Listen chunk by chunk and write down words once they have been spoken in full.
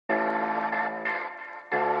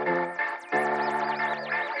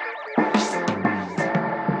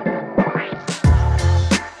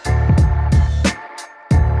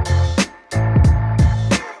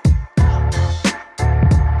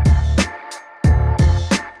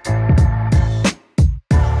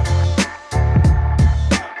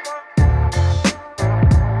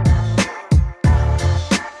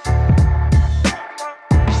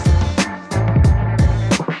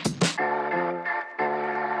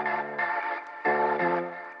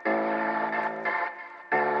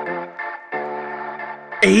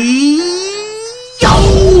Hey,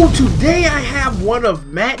 yo! Today I have one of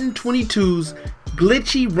Madden 22's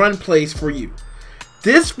glitchy run plays for you.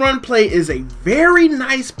 This run play is a very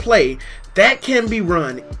nice play that can be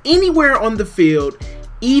run anywhere on the field,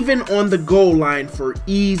 even on the goal line for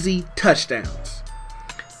easy touchdowns.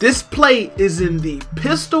 This play is in the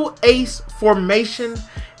pistol ace formation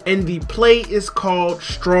and the play is called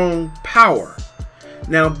strong power.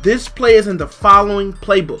 Now this play is in the following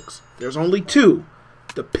playbooks. There's only two.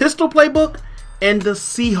 The pistol playbook and the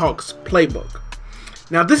Seahawks playbook.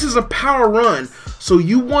 Now this is a power run, so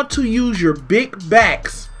you want to use your big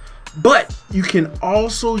backs, but you can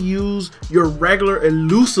also use your regular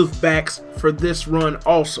elusive backs for this run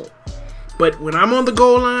also. But when I'm on the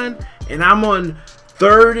goal line and I'm on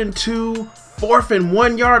 3rd and 2, 4th and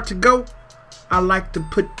 1 yard to go, I like to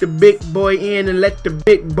put the big boy in and let the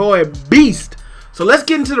big boy beast. So let's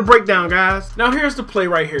get into the breakdown, guys. Now here's the play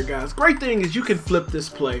right here, guys. Great thing is you can flip this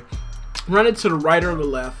play, run it to the right or the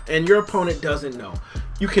left, and your opponent doesn't know.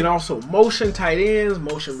 You can also motion tight ends,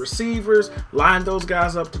 motion receivers, line those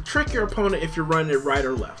guys up to trick your opponent if you're running it right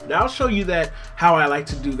or left. Now I'll show you that how I like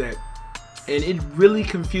to do that, and it really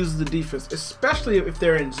confuses the defense, especially if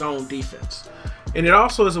they're in zone defense. And it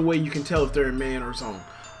also is a way you can tell if they're in man or zone.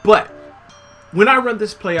 But when I run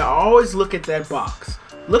this play, I always look at that box.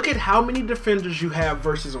 Look at how many defenders you have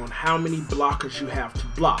versus on how many blockers you have to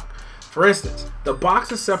block. For instance, the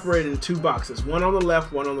box is separated in two boxes, one on the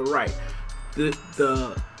left, one on the right.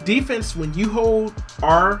 The defense, when you hold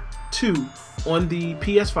R2 on the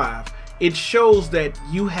PS5, it shows that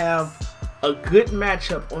you have a good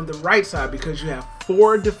matchup on the right side because you have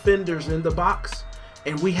 4 defenders in the box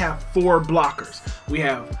and we have 4 blockers. We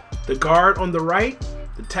have the guard on the right,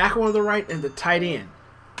 the tackle on the right, and the tight end.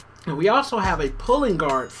 And we also have a pulling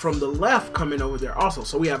guard from the left coming over there also.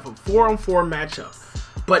 So we have a 4-on-4 matchup.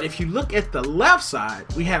 But if you look at the left side,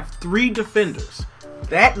 we have 3 defenders.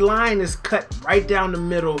 That line is cut right down the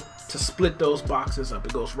middle to split those boxes up.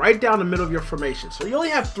 It goes right down the middle of your formation. So you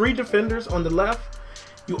only have 3 defenders on the left.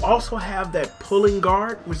 You also have that pulling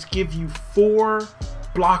guard, which gives you 4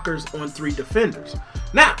 blockers on 3 defenders.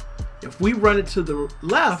 Now, if we run it to the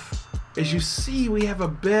left, as you see, we have a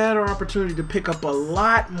better opportunity to pick up a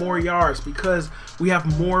lot more yards because we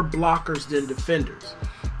have more blockers than defenders.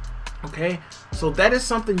 Okay, so that is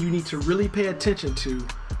something you need to really pay attention to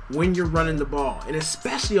when you're running the ball, and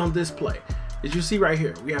especially on this play. As you see right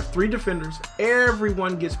here, we have 3 defenders,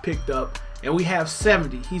 everyone gets picked up, and we have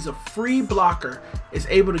 70. He's a free blocker, is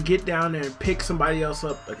able to get down there and pick somebody else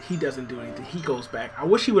up, but he doesn't do anything. He goes back. I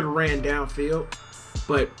wish he would have ran downfield,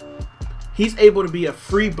 but he's able to be a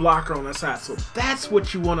free blocker on the side. So that's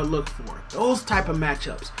what you want to look for, those type of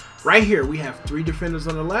matchups. Right here, we have 3 defenders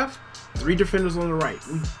on the left, 3 defenders on the right.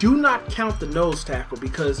 We do not count the nose tackle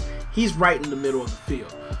because he's right in the middle of the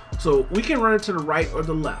field. So we can run it to the right or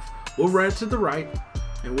the left. We'll run it to the right,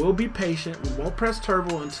 and we'll be patient. We won't press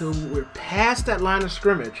turbo until we're past that line of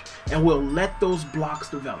scrimmage, and we'll let those blocks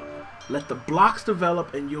develop. Let the blocks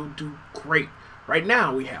develop, and you'll do great. Right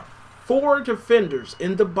now, we have 4 defenders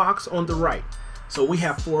in the box on the right. So we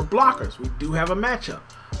have 4 blockers. We do have a matchup,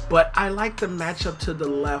 but I like the matchup to the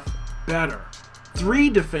left better. 3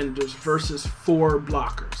 defenders versus 4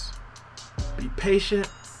 blockers. Be patient.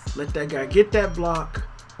 Let that guy get that block.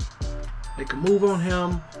 Make a move on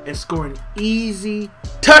him and score an easy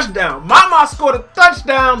touchdown. Mama scored a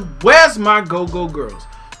touchdown. Where's my go-go girls?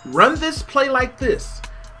 Run this play like this,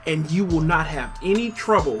 and you will not have any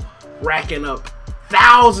trouble racking up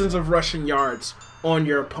thousands of rushing yards on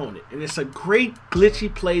your opponent. And it's a great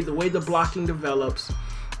glitchy play, the way the blocking develops,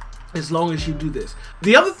 as long as you do this.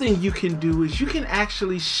 The other thing you can do is you can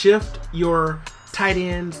actually shift your tight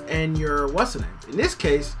ends and your in this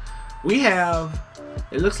case, we have,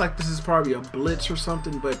 it looks like this is probably a blitz or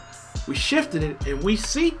something, but we shifted it and we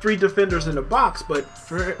see 3 defenders in the box, but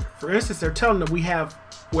for instance, they're telling them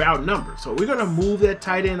we're outnumbered. So we're gonna move that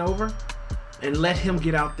tight end over and let him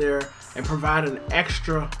get out there and provide an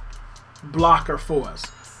extra blocker for us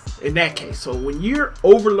in that case. So when you're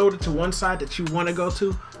overloaded to one side that you want to go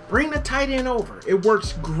to, bring the tight end over. It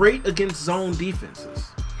works great against zone defenses.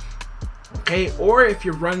 Okay, or if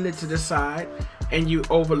you're running it to the side and you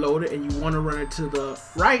overload it and you want to run it to the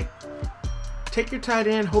right, take your tight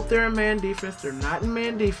end, hope they're in man defense. They're not in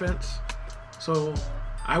man defense. So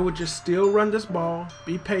I would just still run this ball,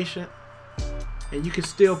 be patient, and you can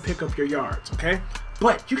still pick up your yards, okay?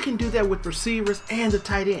 But you can do that with receivers and the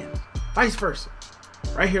tight ends, vice versa.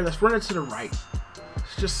 Right here, let's run it to the right.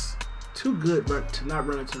 It's just too good to not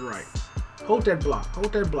run it to the right. Hold that block,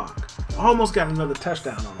 hold that block. Almost got another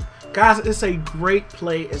touchdown on him. Guys, it's a great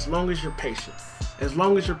play as long as you're patient. as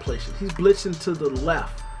long as you're patient. He's blitzing to the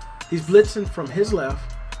left. He's blitzing from his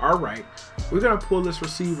left, our right. We're going to pull this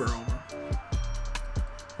receiver over.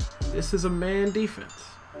 This is a man defense.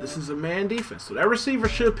 This is a man defense. So that receiver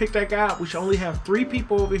should pick that guy up. We should only have 3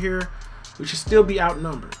 people over here. We should still be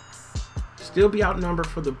outnumbered. Still be outnumbered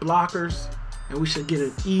for the blockers. And we should get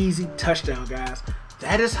an easy touchdown, guys.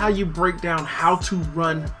 That is how you break down how to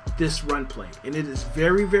run this run play. And it is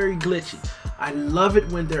very, very glitchy. I love it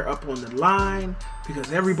when they're up on the line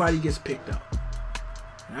because everybody gets picked up.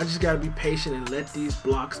 And I just got to be patient and let these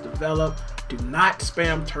blocks develop. Do not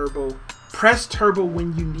spam turbo. Press turbo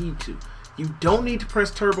when you need to. You don't need to press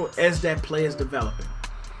turbo as that play is developing.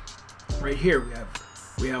 Right here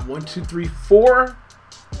we have 1, 2, 3, 4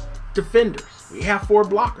 defenders. We have 4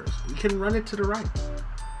 blockers. We can run it to the right.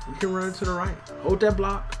 We can run it to the right. Hold that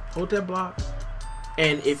block. Hold that block.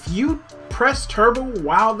 And if you press turbo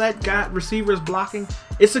while that guy receiver is blocking,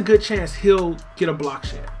 it's a good chance he'll get a block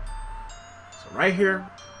shed. So right here,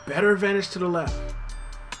 better advantage to the left.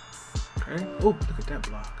 Okay. Oh, look at that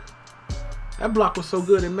block. That block was so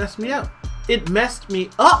good it messed me up. It messed me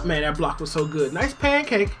up, man. That block was so good. Nice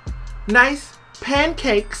pancake. Nice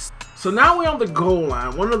pancakes. So now we're on the goal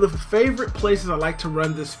line. One of the favorite places I like to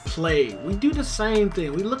run this play. We do the same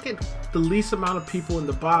thing. We look at the least amount of people in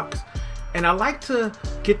the box. And I like to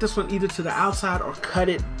get this one either to the outside or cut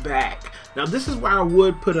it back. Now this is where I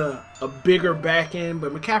would put a bigger back end,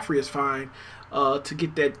 but McCaffrey is fine to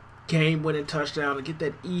get that game-winning touchdown and get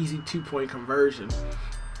that easy 2-point conversion.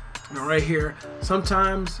 Now right here,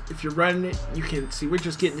 sometimes if you're running it, you can see we're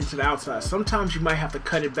just getting into the outside. Sometimes you might have to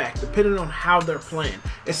cut it back depending on how they're playing,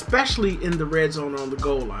 especially in the red zone on the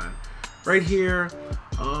goal line. Right here,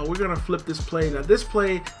 we're going to flip this play. Now this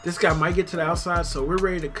play, this guy might get to the outside, so we're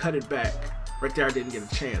ready to cut it back. Right there I didn't get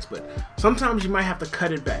a chance, but sometimes you might have to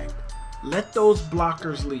cut it back. Let those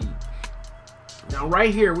blockers lead. Now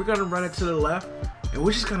right here, we're going to run it to the left, and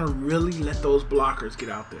we're just going to really let those blockers get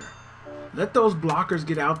out there. Let those blockers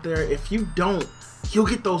get out there. If you don't, you'll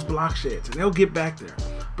get those block sheds and they'll get back there.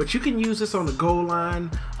 But you can use this on the goal line,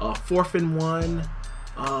 4th and 1,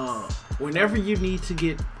 whenever you need to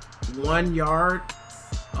get 1 yard,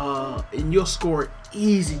 and you'll score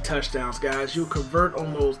easy touchdowns, guys. You'll convert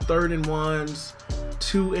on those 3rd and 1s,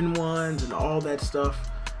 2 and 1s, and all that stuff.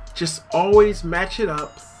 Just always match it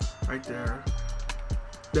up right there.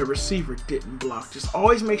 The receiver didn't block. Just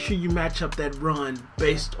always make sure you match up that run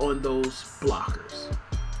based on those blockers.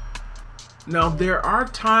 Now there are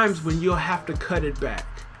times when you'll have to cut it back.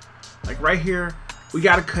 Like right here, we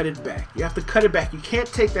got to cut it back. You have to cut it back. You can't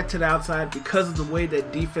take that to the outside because of the way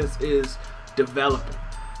that defense is developing.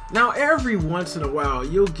 Now every once in a while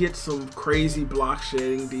you'll get some crazy block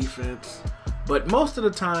shedding defense, but most of the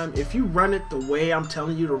time if you run it the way I'm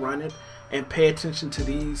telling you to run it and pay attention to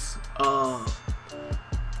these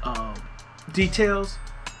details,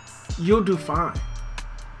 you'll do fine.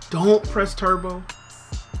 Don't press turbo.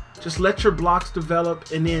 Just let your blocks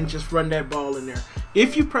develop and then just run that ball in there.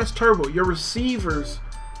 If you press turbo, your receivers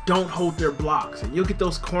don't hold their blocks and you'll get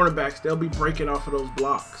those cornerbacks, they'll be breaking off of those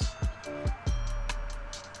blocks.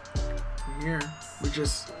 Here, we're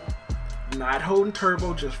just not holding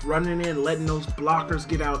turbo, just running in, letting those blockers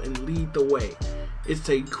get out and lead the way. It's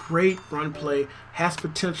a great run play, has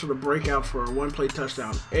potential to break out for a 1-play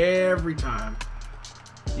touchdown every time.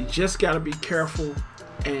 You just got to be careful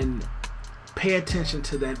and pay attention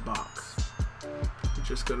to that box. We're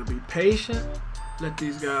just going to be patient, let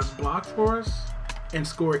these guys block for us, and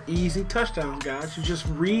score easy touchdowns, guys. You just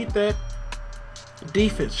read that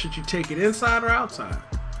defense. Should you take it inside or outside?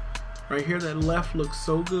 Right here, that left looks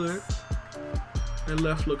so good. That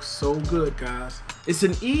left looks so good, guys. It's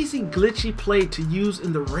an easy glitchy play to use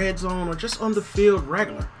in the red zone or just on the field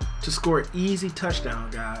regular to score easy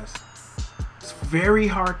touchdown, guys. It's very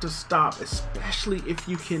hard to stop, especially if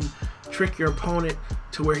you can trick your opponent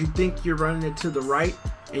to where he thinks you're running it to the right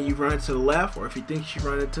and you run it to the left, or if he thinks you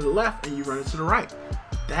run it to the left and you run it to the right.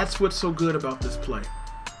 That's what's so good about this play.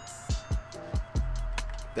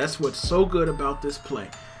 That's what's so good about this play.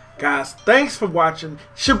 Guys, thanks for watching.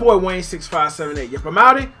 It's your boy Wayne6578. Yep, I'm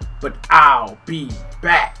outie, but I'll be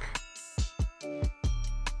back.